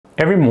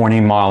Every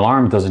morning, my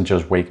alarm doesn't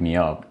just wake me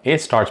up, it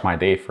starts my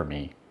day for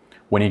me.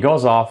 When it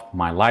goes off,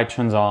 my light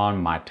turns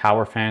on, my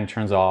tower fan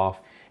turns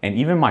off, and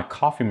even my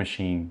coffee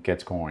machine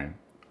gets going.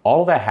 All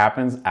of that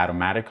happens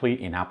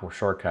automatically in Apple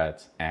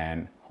Shortcuts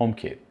and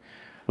HomeKit.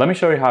 Let me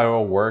show you how it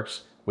all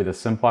works with a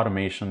simple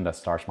automation that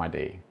starts my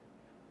day.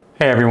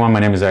 Hey everyone,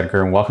 my name is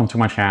Edgar and welcome to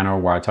my channel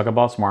where I talk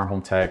about smart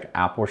home tech,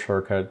 Apple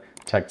Shortcut,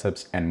 tech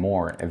tips, and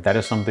more. If that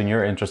is something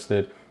you're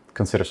interested,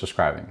 consider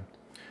subscribing.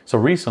 So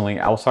recently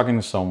I was talking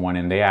to someone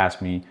and they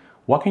asked me,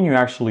 what can you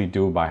actually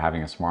do by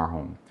having a smart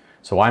home?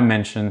 So I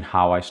mentioned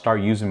how I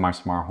start using my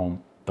smart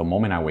home the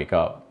moment I wake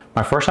up.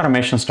 My first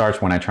automation starts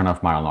when I turn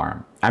off my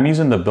alarm. I'm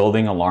using the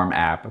built-in alarm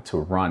app to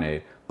run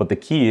it, but the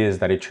key is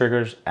that it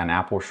triggers an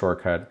Apple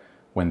Shortcut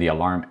when the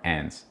alarm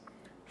ends.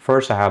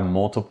 First, I have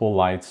multiple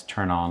lights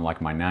turn on,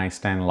 like my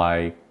nightstand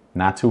light,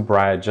 not too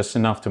bright, just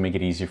enough to make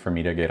it easy for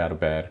me to get out of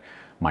bed,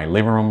 my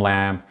living room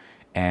lamp,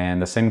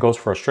 and the same goes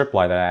for a strip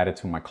light that I added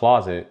to my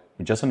closet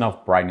with just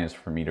enough brightness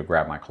for me to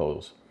grab my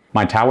clothes.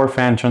 My tower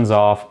fan turns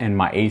off and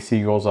my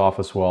AC goes off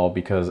as well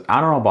because I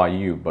don't know about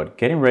you, but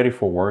getting ready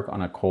for work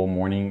on a cold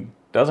morning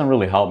doesn't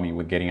really help me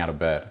with getting out of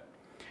bed.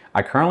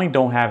 I currently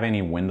don't have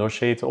any window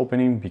shades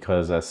opening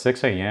because at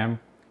 6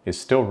 a.m. it's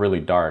still really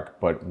dark,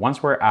 but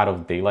once we're out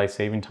of daylight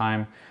saving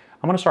time,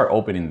 I'm gonna start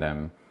opening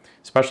them,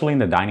 especially in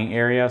the dining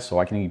area so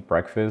I can eat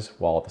breakfast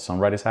while the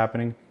sunrise is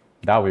happening.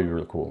 That would be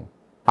really cool.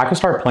 I could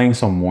start playing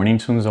some morning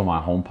tunes on my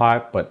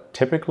HomePod, but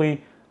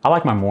typically I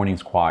like my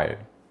mornings quiet.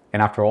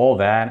 And after all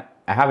that,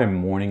 I have a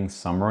morning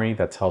summary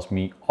that tells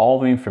me all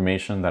the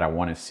information that I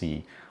want to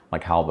see,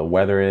 like how the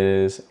weather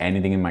is,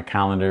 anything in my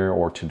calendar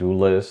or to-do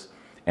list,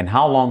 and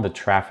how long the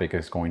traffic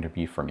is going to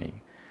be for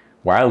me.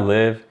 Where I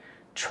live,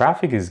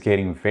 traffic is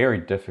getting very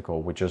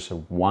difficult with just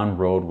one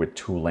road with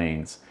 2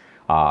 lanes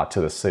to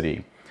the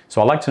city.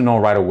 So I like to know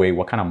right away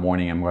what kind of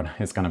morning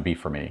it's gonna be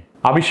for me.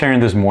 I'll be sharing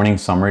this morning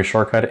summary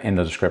shortcut in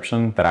the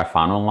description that I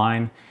found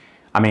online.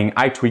 I mean,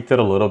 I tweaked it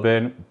a little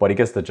bit, but it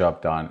gets the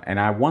job done. And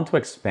I want to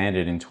expand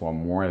it into a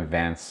more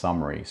advanced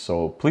summary.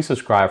 So please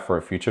subscribe for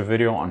a future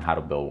video on how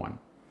to build one.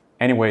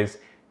 Anyways,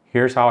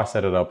 here's how I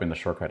set it up in the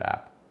Shortcut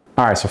app.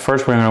 All right, so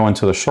first we're gonna go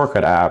into the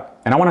Shortcut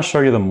app and I wanna show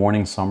you the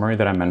morning summary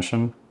that I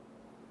mentioned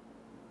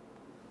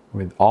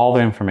with all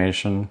the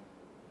information,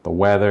 the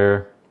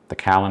weather, the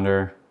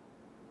calendar,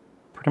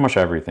 pretty much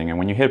everything. And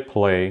when you hit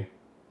play,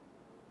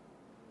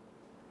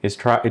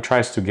 it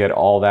tries to get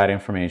all that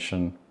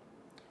information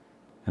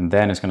and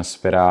then it's going to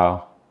spit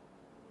out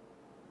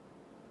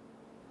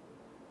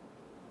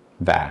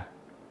that.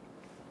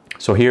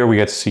 So here we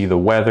get to see the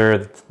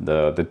weather,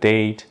 the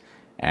date,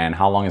 and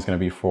how long it's going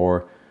to be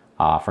for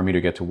me to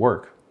get to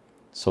work.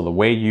 So the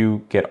way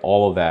you get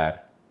all of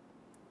that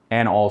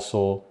and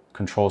also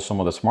control some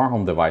of the smart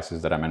home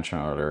devices that I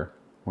mentioned earlier,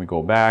 we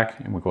go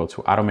back and we go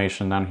to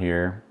automation down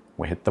here,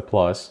 we hit the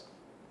plus,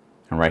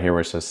 and right here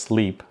where it says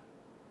sleep,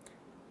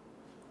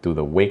 do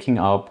the waking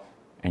up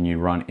and you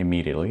run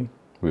immediately.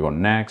 We go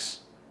next,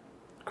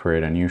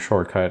 create a new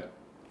shortcut.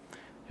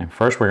 And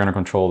first we're gonna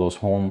control those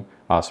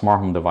smart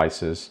home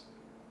devices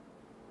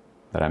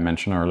that I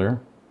mentioned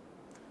earlier.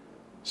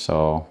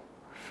 So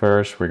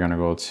first we're gonna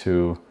go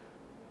to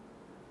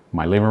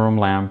my living room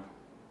lamp,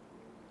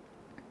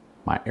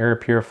 my air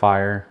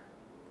purifier,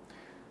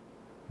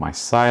 my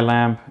side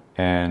lamp,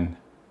 and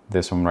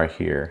this one right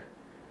here.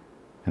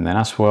 And then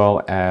as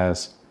well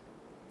as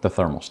the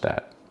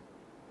thermostat.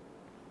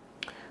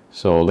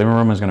 So living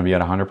room is gonna be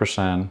at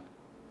 100%.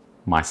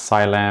 My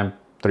side lamp,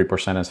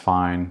 3% is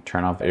fine.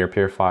 Turn off the air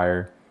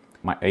purifier.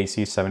 My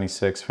AC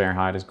 76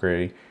 Fahrenheit is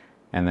great.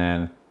 And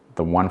then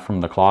the one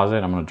from the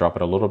closet, I'm gonna drop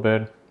it a little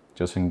bit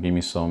just so it can give me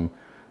some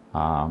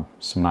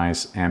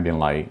nice ambient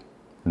light.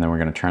 And then we're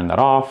gonna turn that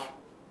off.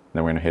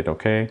 Then we're gonna hit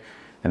okay.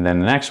 And then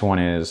the next one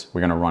is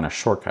we're gonna run a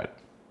shortcut.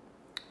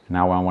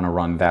 Now I wanna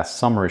run that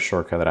summary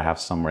shortcut that I have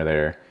somewhere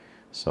there.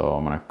 So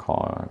I'm gonna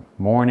call it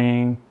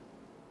morning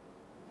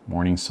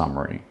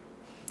summary.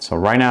 So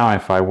right now,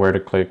 if I were to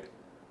click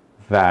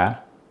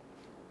that,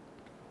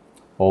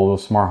 all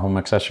those smart home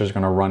accessories are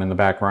gonna run in the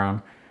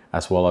background,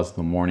 as well as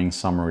the morning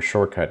summary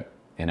shortcut.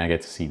 And I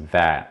get to see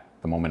that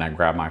the moment I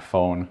grab my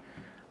phone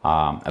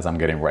as I'm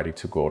getting ready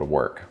to go to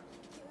work.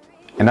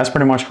 And that's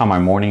pretty much how my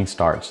morning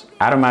starts,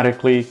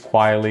 automatically,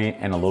 quietly,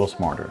 and a little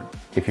smarter.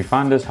 If you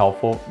found this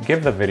helpful,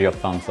 give the video a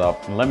thumbs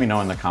up and let me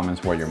know in the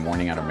comments what your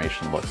morning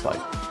automation looks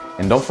like.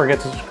 And don't forget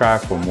to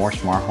subscribe for more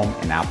smart home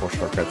and Apple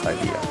Shortcuts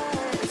ideas.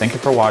 Thank you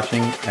for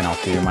watching and I'll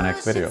see you in my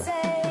next video.